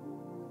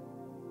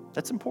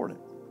 That's important.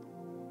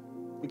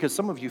 Because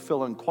some of you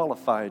feel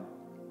unqualified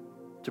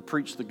to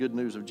preach the good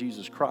news of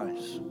Jesus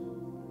Christ.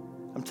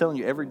 I'm telling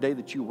you, every day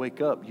that you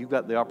wake up, you've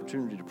got the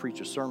opportunity to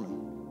preach a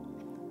sermon.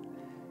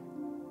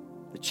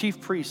 The chief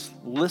priests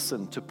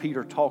listen to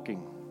Peter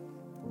talking,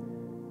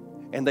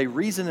 and they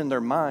reason in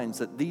their minds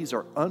that these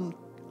are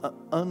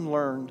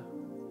unlearned,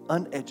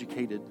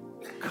 uneducated,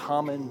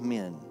 common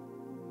men.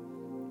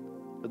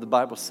 But the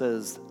Bible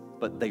says,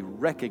 but they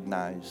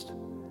recognized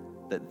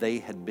that they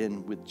had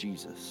been with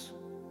Jesus.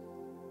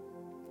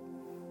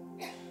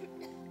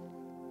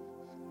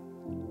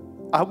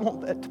 I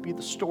want that to be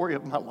the story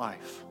of my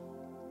life.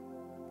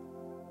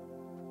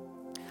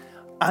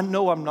 I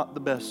know I'm not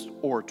the best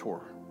orator.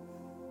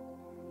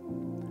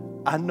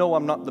 I know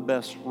I'm not the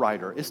best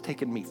writer. It's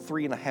taken me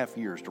 3.5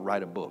 years to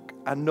write a book.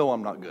 I know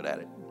I'm not good at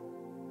it.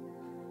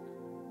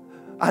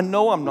 I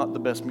know I'm not the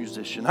best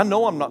musician. I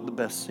know I'm not the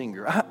best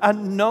singer. I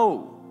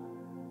know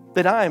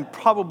that I am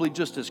probably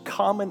just as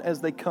common as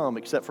they come,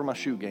 except for my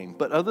shoe game.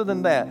 But other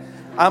than that,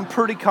 I'm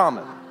pretty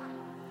common.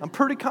 I'm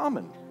pretty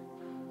common.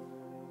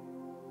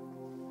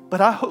 But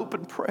I hope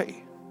and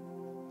pray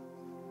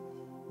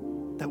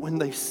that when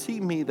they see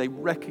me, they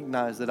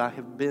recognize that I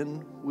have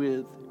been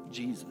with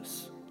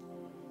Jesus.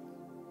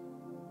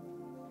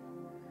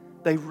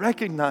 They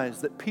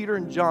recognize that Peter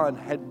and John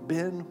had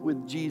been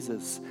with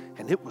Jesus,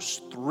 and it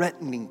was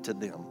threatening to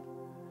them.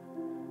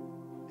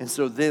 And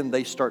so then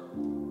they start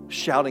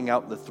shouting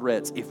out the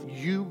threats. If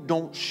you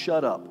don't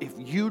shut up, if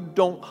you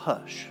don't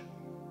hush,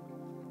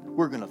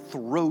 we're going to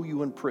throw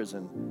you in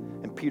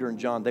prison. And Peter and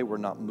John, they were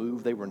not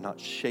moved. They were not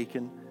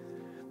shaken.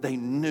 They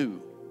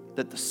knew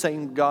that the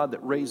same God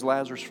that raised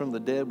Lazarus from the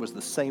dead was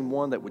the same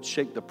one that would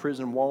shake the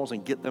prison walls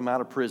and get them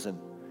out of prison.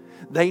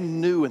 They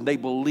knew and they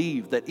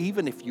believed that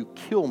even if you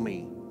kill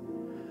me,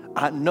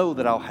 I know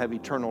that I'll have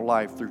eternal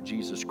life through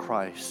Jesus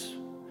Christ.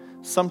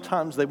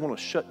 Sometimes they want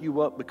to shut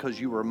you up because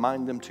you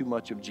remind them too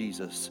much of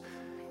Jesus.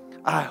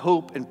 I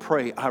hope and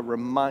pray I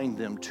remind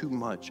them too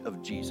much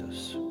of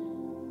Jesus.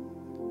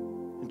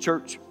 And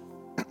church,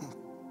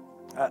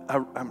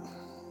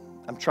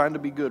 I'm trying to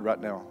be good right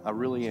now. I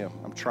really am.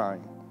 I'm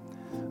trying.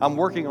 I'm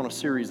working on a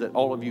series that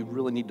all of you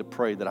really need to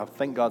pray that I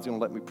think God's going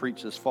to let me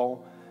preach this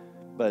fall.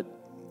 But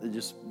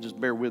just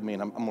bear with me,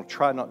 and I'm going to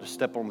try not to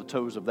step on the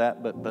toes of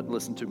that, but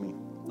listen to me.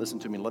 Listen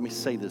to me. Let me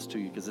say this to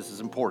you because this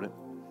is important.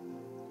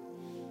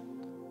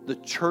 The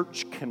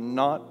church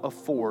cannot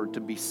afford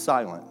to be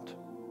silent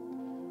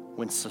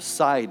when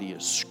society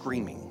is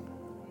screaming.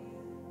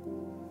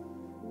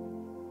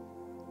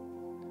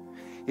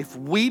 If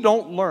we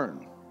don't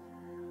learn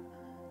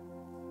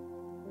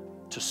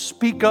to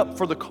speak up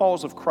for the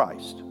cause of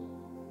Christ,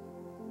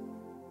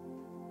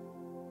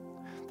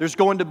 there's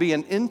going to be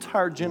an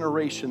entire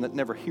generation that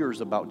never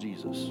hears about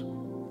Jesus.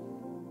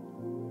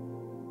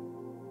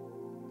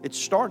 It's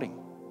starting.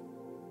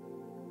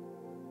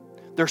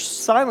 They're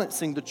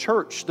silencing the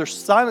church. They're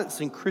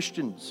silencing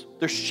Christians.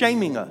 They're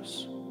shaming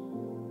us.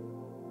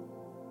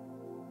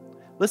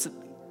 Listen,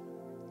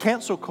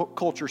 cancel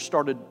culture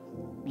started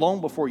long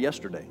before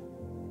yesterday.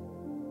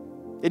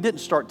 It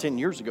didn't start 10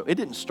 years ago. It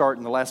didn't start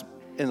in the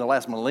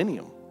last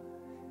millennium.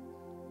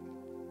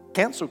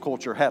 Cancel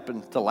culture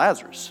happened to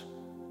Lazarus.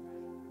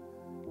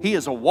 He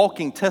is a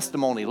walking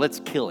testimony. Let's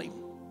kill him.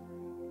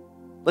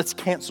 Let's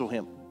cancel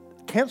him.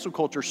 Cancel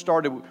culture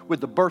started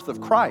with the birth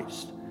of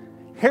Christ.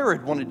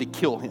 Herod wanted to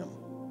kill him.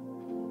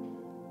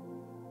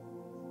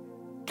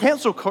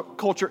 Cancel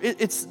culture,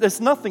 it's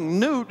nothing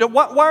new.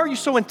 Why are you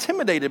so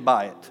intimidated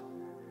by it?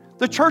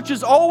 The church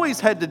has always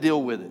had to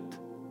deal with it.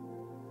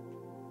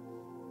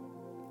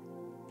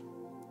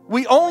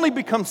 We only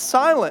become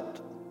silent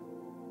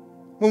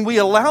when we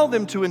allow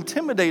them to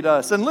intimidate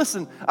us. And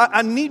listen,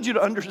 I need you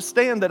to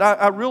understand that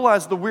I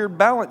realize the weird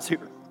balance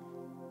here.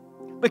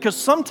 Because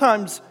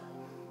sometimes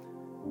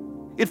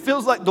it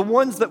feels like the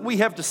ones that we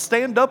have to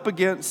stand up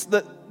against,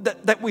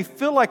 that we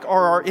feel like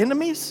are our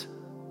enemies,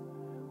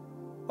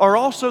 are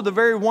also the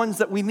very ones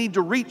that we need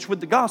to reach with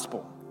the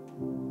gospel.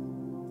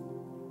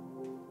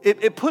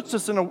 It puts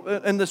us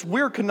in this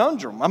weird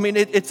conundrum. I mean,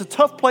 it's a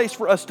tough place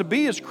for us to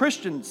be as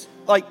Christians.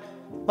 Like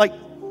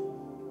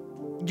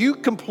you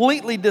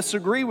completely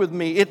disagree with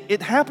me.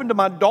 It happened to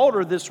my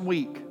daughter this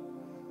week.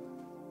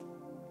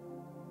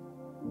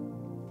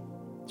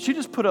 She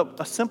just put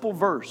up a simple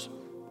verse.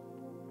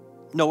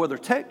 No other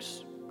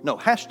text, no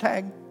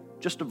hashtag,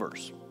 just a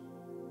verse.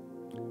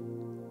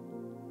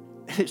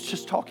 It's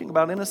just talking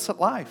about innocent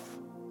life.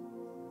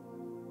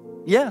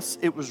 Yes,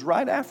 it was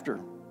right after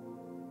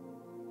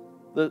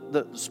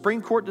the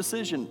Supreme Court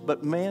decision,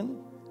 but man,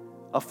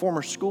 a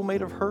former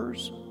schoolmate of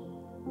hers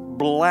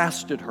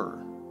blasted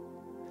her.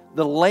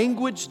 The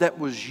language that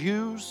was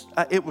used,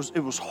 it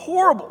was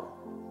horrible.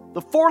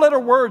 The 4-letter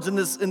words in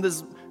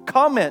this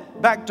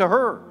comment back to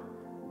her.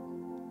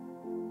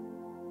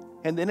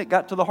 And then it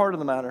got to the heart of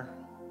the matter.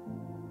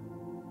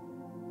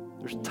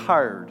 They're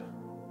tired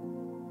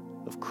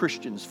of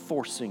Christians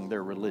forcing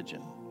their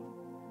religion.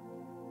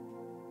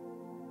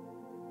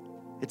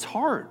 It's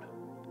hard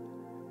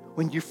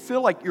when you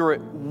feel like you're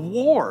at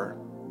war,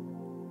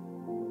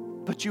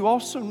 but you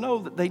also know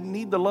that they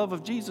need the love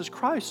of Jesus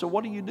Christ. So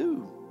what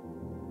do?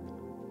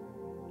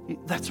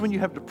 That's when you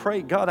have to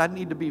pray, God, I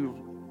need to be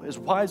as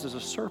wise as a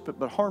serpent,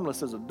 but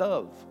harmless as a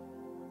dove.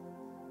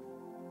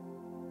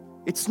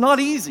 It's not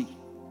easy.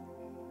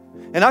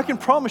 And I can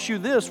promise you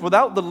this,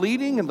 without the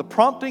leading and the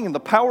prompting and the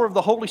power of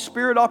the Holy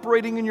Spirit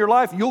operating in your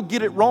life, you'll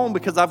get it wrong,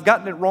 because I've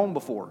gotten it wrong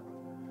before.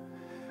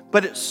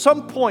 But at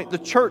some point, the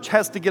church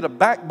has to get a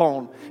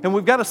backbone, and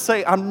we've got to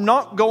say, I'm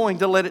not going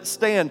to let it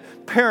stand.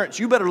 Parents,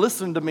 you better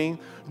listen to me.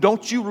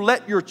 Don't you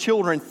let your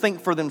children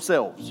think for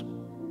themselves.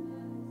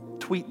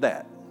 Tweet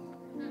that.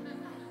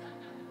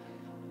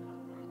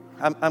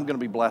 I'm going to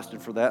be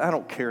blasted for that. I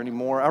don't care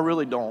anymore. I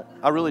really don't.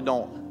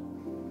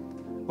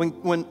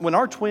 When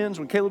our twins,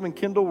 when Caleb and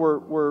Kendall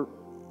were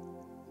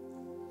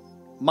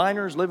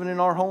minors living in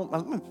our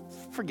home,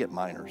 forget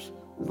minors.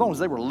 As long as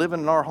they were living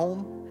in our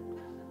home,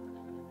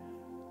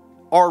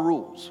 our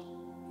rules,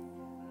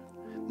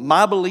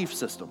 my belief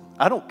system,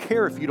 I don't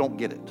care if you don't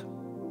get it.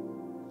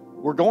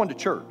 We're going to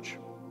church.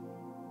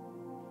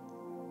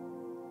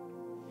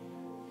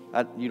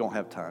 You don't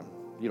have time.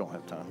 You don't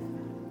have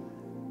time.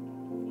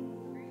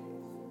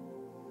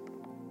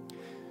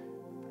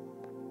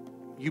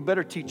 You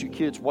better teach your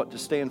kids what to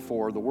stand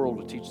for, or the world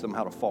will teach them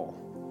how to fall.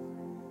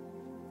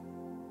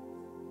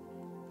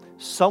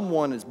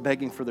 Someone is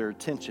begging for their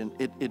attention.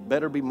 It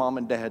better be mom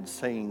and dad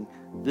saying,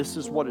 this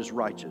is what is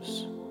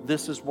righteous.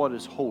 This is what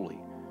is holy.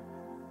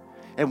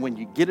 And when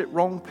you get it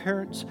wrong,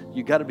 parents,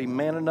 you got to be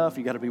man enough,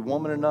 you got to be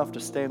woman enough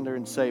to stand there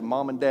and say,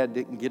 mom and dad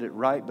didn't get it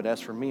right, but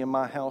as for me and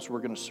my house, we're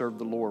going to serve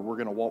the Lord. We're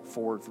going to walk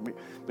forward for me.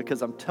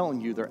 Because I'm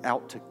telling you, they're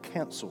out to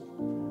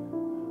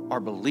cancel our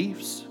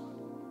beliefs,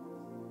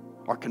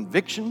 our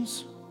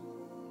convictions.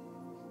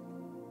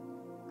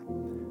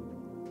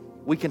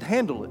 We can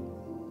handle it.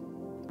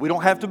 We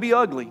don't have to be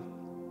ugly.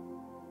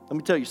 Let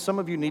me tell you, some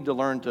of you need to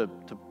learn to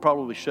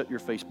probably shut your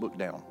Facebook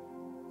down.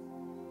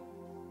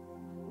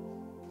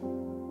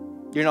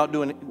 You're not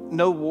doing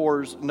no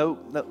wars, no,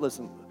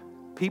 listen,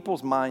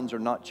 people's minds are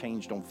not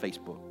changed on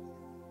Facebook.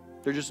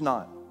 They're just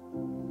not.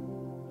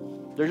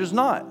 They're just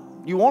not.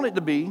 You want it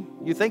to be.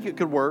 You think it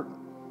could work.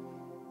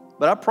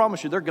 But I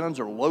promise you, their guns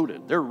are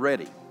loaded. They're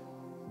ready.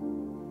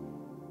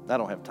 I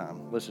don't have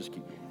time. Let's just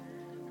keep going.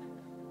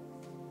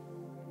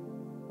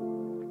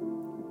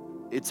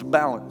 It's a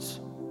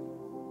balance.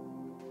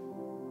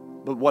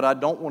 But what I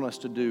don't want us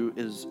to do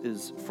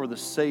is for the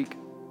sake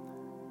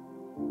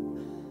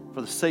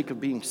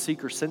of being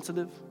seeker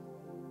sensitive,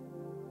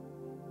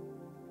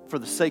 for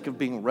the sake of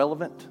being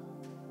relevant,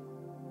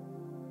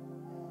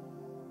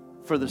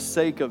 for the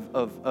sake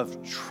of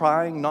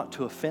trying not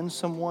to offend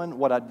someone,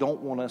 what I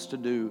don't want us to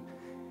do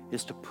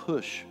is to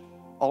push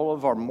all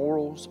of our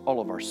morals, all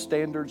of our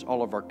standards,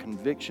 all of our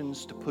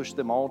convictions, to push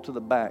them all to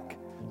the back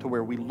to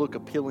where we look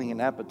appealing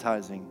and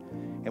appetizing,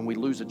 and we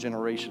lose a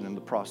generation in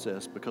the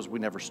process because we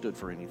never stood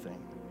for anything.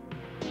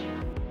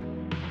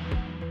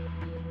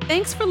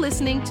 Thanks for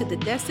listening to the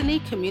Destiny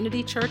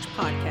Community Church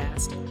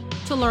podcast.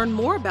 To learn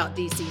more about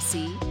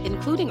DCC,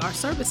 including our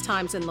service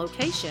times and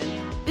location,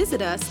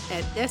 visit us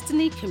at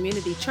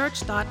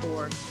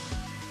destinycommunitychurch.org.